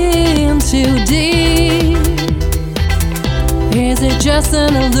 In too deep. Is it just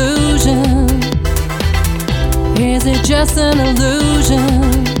an illusion? Is it just an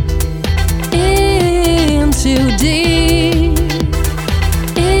illusion? In too deep.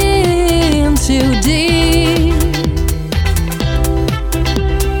 In too deep.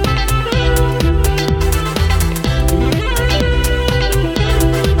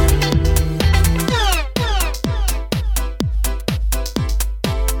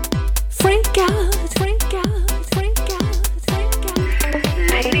 Freak out, freak out, freak out, freak out.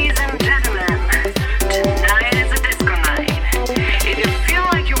 Ladies and gentlemen, tonight is a disco night. If you feel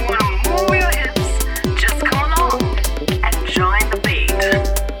like you want to move your hips, just come along and join the beat.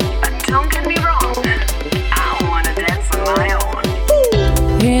 But don't get me wrong, I want to dance on my own.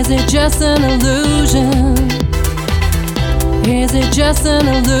 Is it just an illusion? Is it just an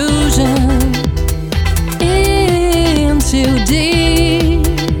illusion? In too deep.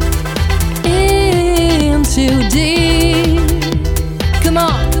 In too deep. Come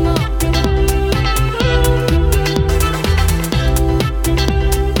on, come on.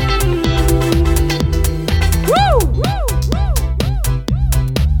 Woo!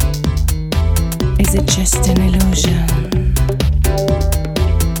 Is it just an illusion?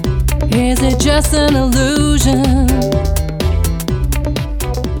 Is it just an illusion?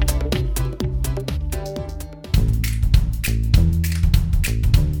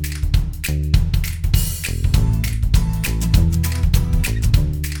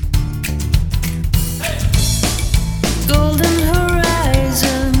 Golden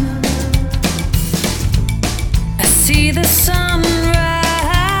horizon, I see the sunrise.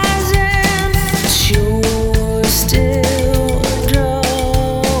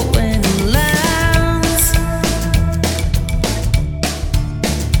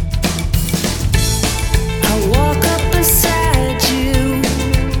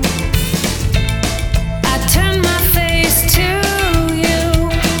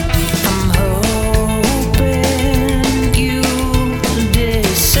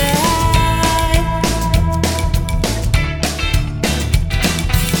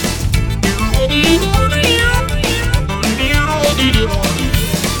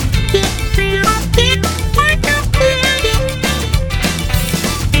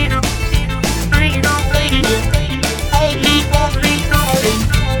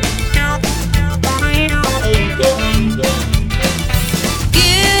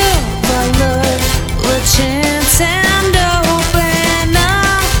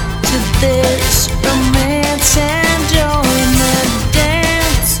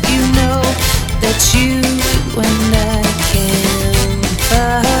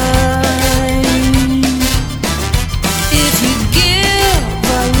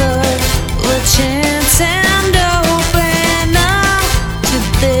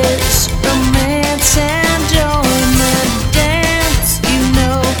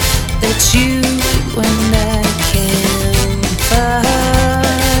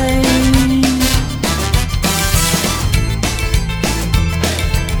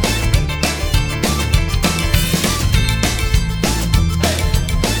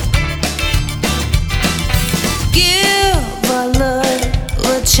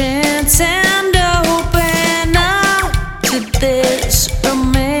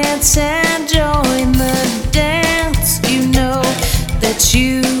 romantic.